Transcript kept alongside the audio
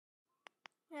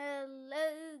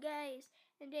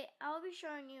Today I'll be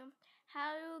showing you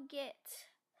how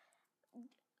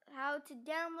to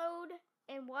download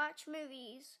and watch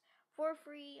movies for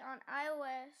free on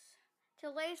iOS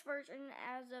to the latest version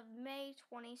as of May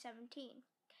 2017.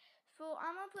 So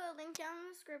I'm gonna put a link down in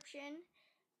the description.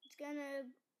 You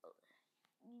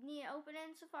need to open it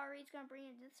in Safari. It's gonna bring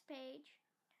you to this page.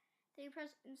 Then you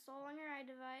press install on your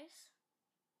iDevice.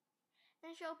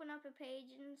 Then it should open up a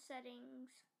page in settings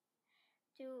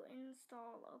to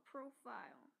install a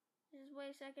profile. Just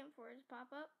wait a second for it to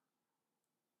pop up.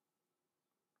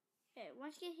 Okay,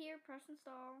 once you get here, press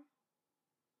install.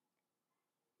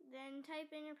 Then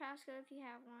type in your passcode if you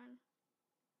have one.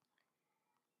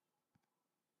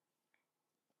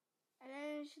 And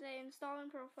then it should say install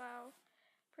in profile.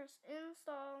 Press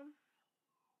install.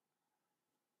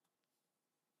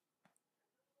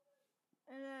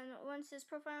 And then once this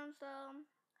profile installed,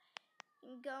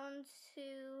 you can go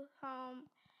into home,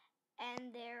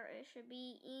 and there it should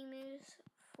be emus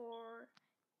for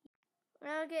you.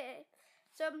 Okay,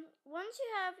 so once you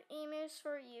have emus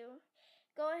for you,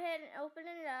 go ahead and open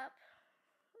it up.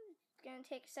 It's going to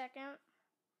take a second.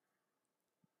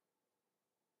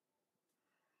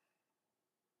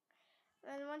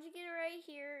 And once you get it right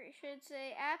here, it should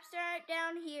say apps right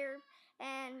down here,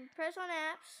 and press on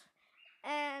apps,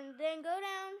 and then go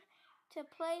down to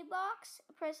play box,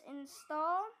 press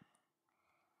install,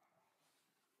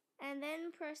 and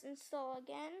then press install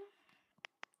again.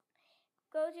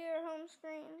 Go to your home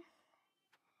screen,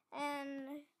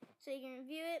 and so you can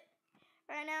view it.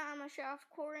 Right now I'm going to shut off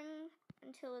recording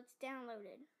until it's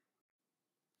downloaded.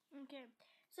 Okay,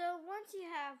 so once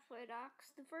you have Play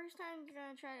Docs, the first time you're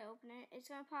going to try to open it, it's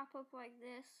going to pop up like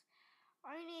this.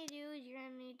 All you need to do is you're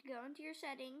going to need to go into your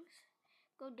settings,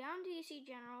 go down to UC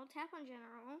General, tap on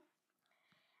General,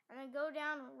 and then go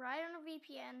down right on the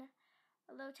VPN.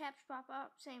 A little tab should pop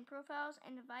up saying Profiles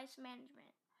and Device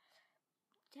Management.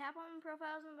 Tap on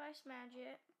Profiles and Device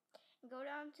Management, and go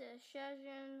down to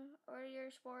Shenzhen or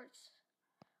your sports,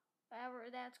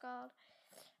 whatever that's called.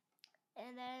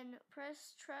 And then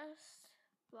press trust,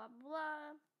 blah, blah,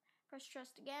 blah. Press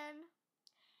trust again.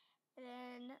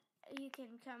 And then you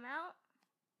can come out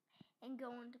and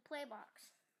go into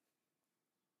Playbox.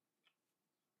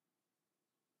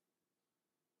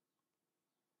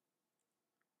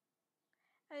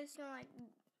 I just feel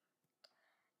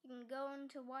you can go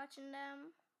into watching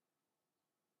them.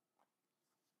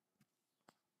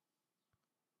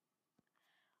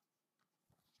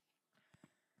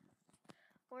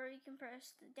 Or you can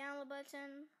press the download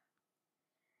button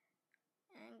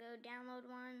and go download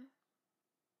one.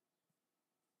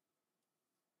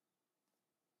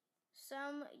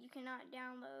 Some you cannot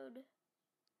download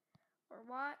or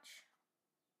watch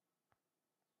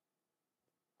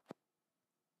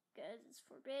because it's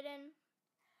forbidden,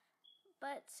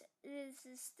 but this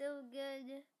is still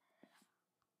good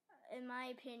in my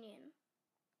opinion.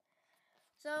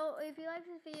 So if you like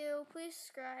this video, please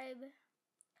subscribe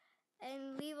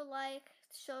and leave a like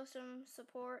to show some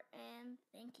support, and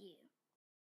thank you.